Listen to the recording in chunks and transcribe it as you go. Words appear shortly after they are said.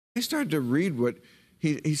I started to read what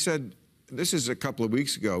he said. This is a couple of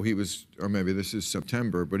weeks ago. He was, or maybe this is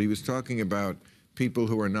September, but he was talking about people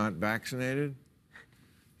who are not vaccinated.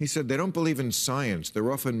 He said they don't believe in science.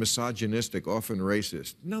 They're often misogynistic, often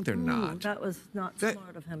racist. No, they're not. That was not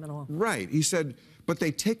smart of him at all. Right. He said, but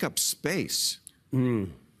they take up space.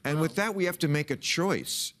 And with that, we have to make a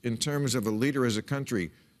choice in terms of a leader as a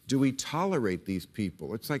country. Do we tolerate these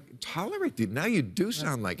people? It's like, tolerate them. Now you do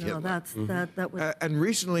sound like Hitler. That was... And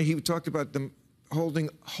recently he talked about them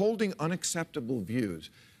holding unacceptable views.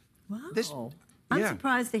 Wow. I'm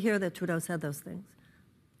surprised to hear that Trudeau said those things.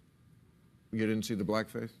 You didn't see the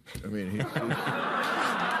blackface? I mean, he's no, I'm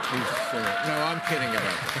kidding about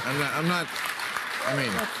that. I'm not, I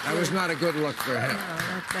mean, that was not a good look for him. No,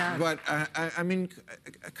 that's bad. But, I mean,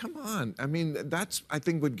 come on. I mean, that's, I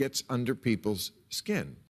think, what gets under people's skin.